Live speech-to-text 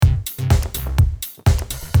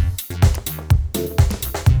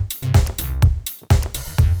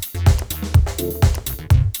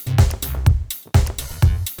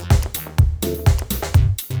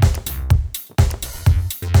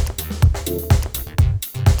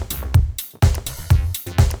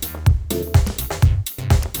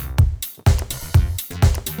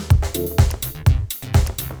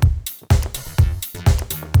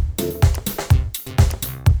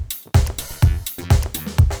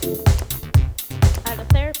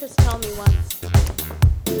therapist tell me once,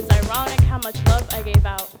 it's ironic how much love I gave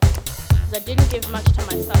out, 'cause I didn't give much to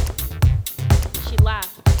myself. She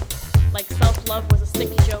laughed, like self-love was a sick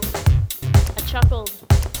joke. I chuckled,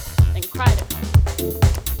 then cried at her.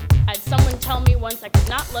 I had someone tell me once I could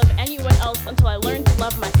not love anyone else until I learned to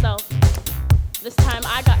love myself. This time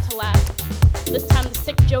I got to laugh. This time the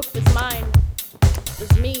sick joke was mine. It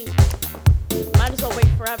was me. Might as well wait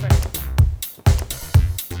forever.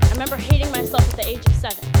 I remember hating myself at the age of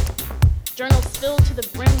 7. Journals filled to the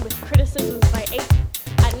brim with criticisms by 8.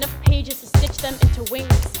 I had enough pages to stitch them into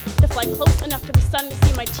wings, to fly close enough to the sun to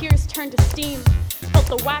see my tears turn to steam. Felt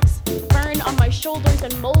the wax burn on my shoulders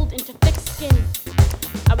and mold into thick skin.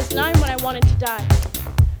 I was 9 when I wanted to die.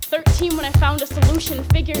 13 when I found a solution,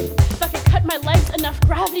 figured if I could cut my legs enough,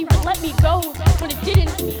 gravity would let me go. When it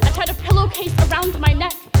didn't, I tied a pillowcase around my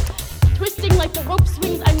neck, twisting like the rope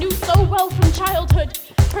swings I knew so well from childhood.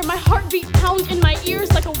 Heard my heartbeat pound in my ears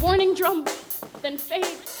like a warning drum, then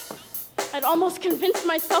fade. I'd almost convinced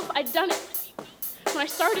myself I'd done it when I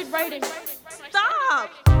started writing. Stop!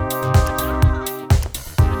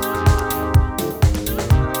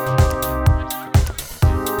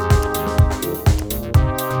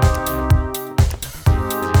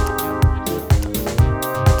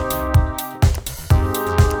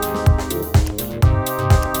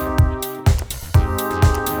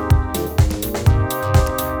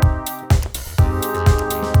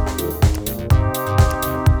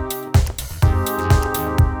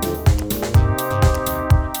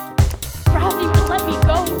 Gravity would let me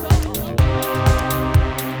go.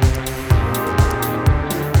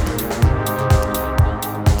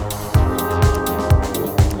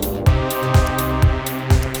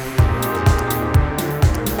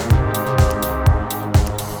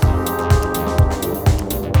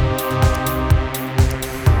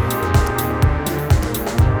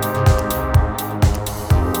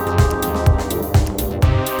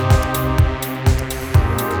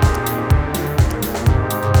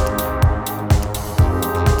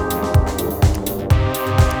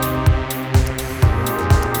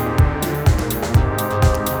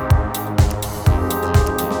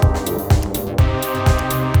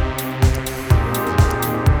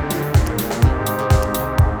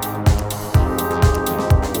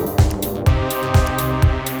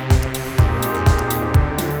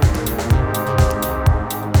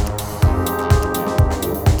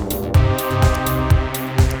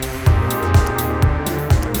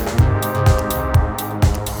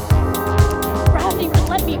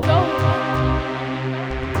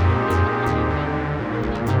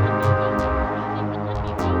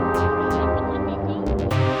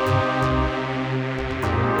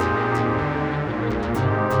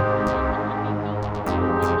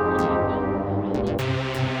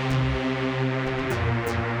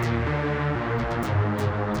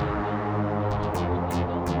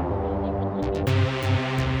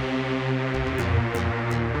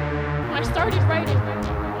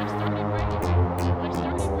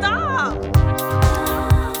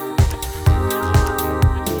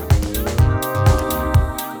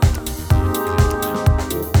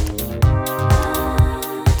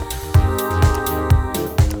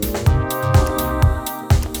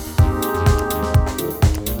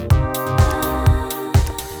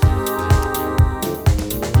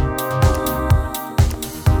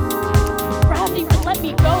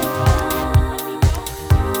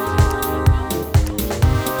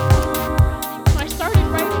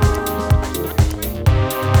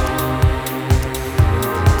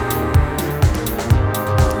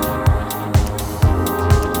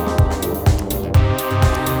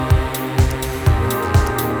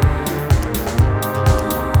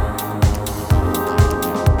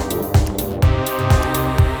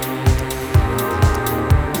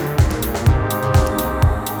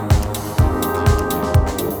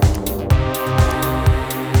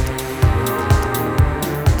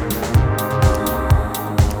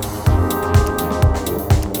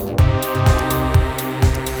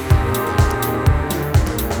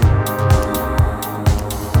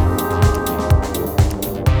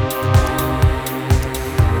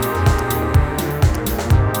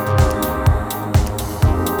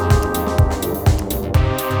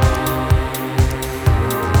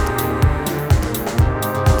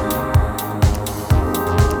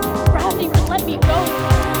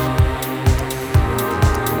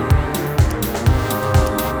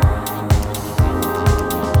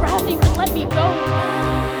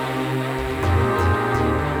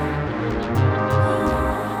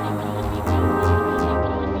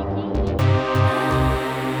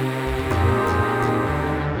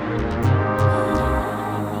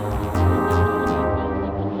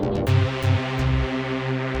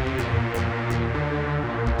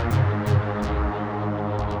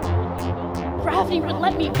 curiosity would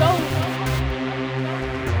let me go.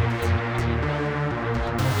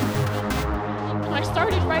 I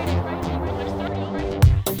started writing.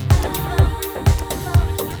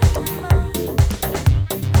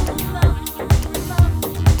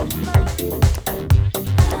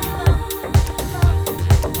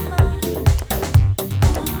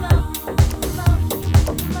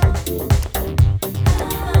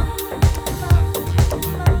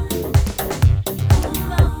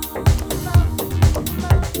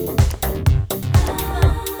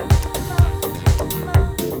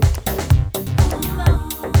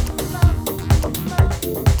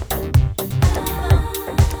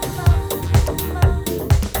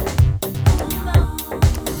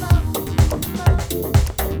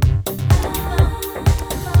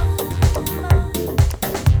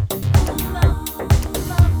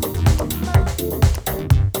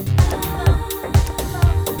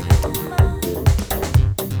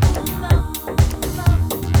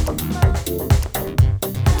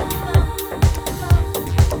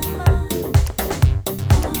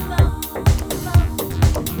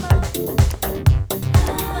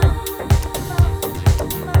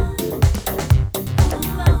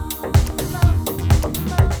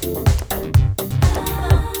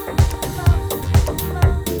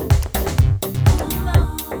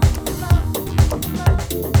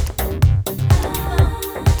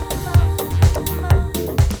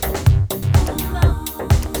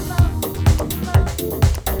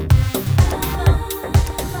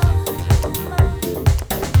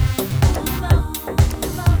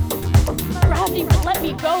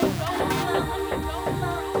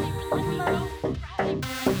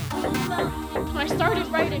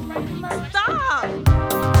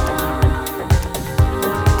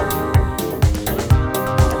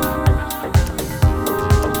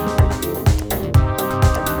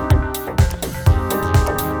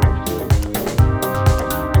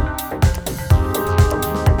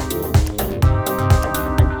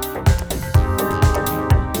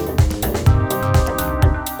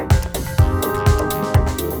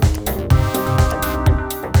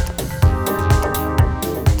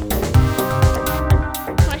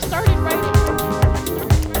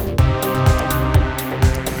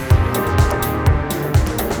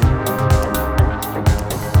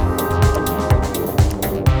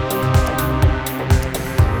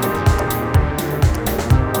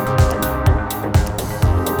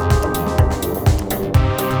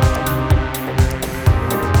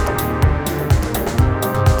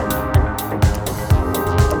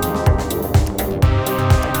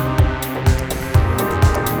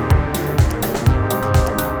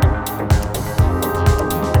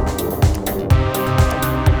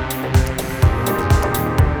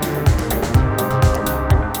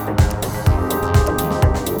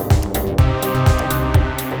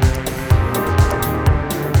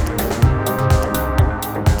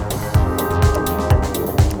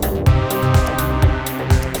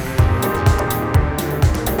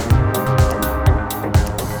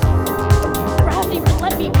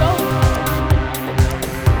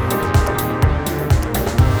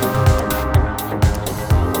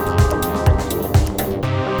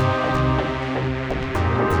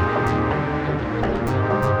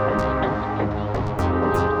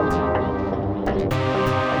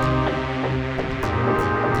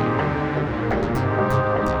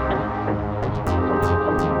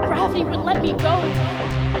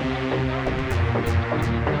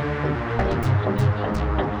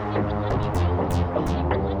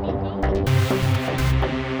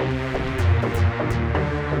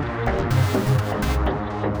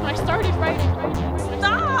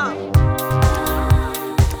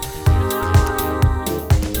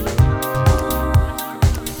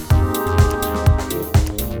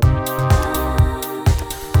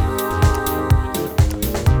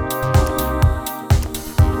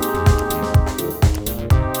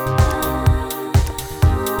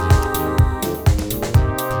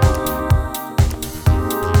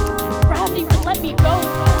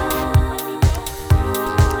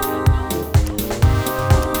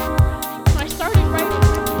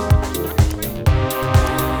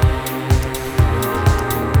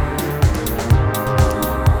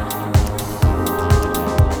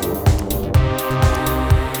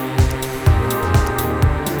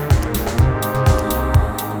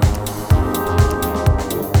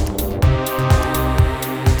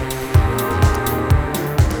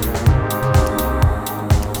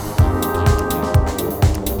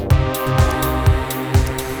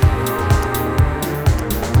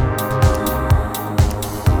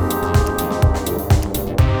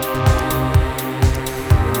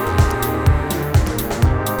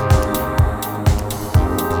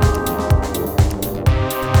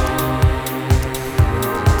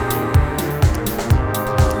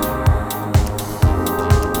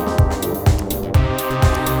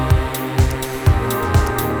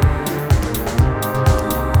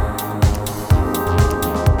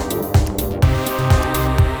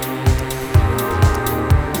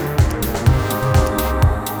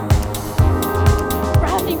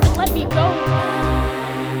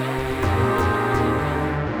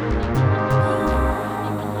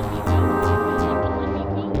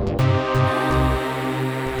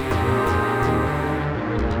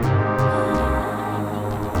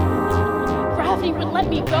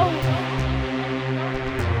 me go.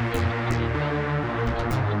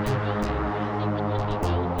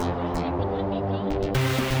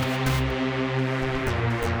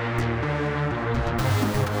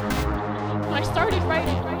 When I started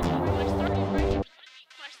writing, I started writing.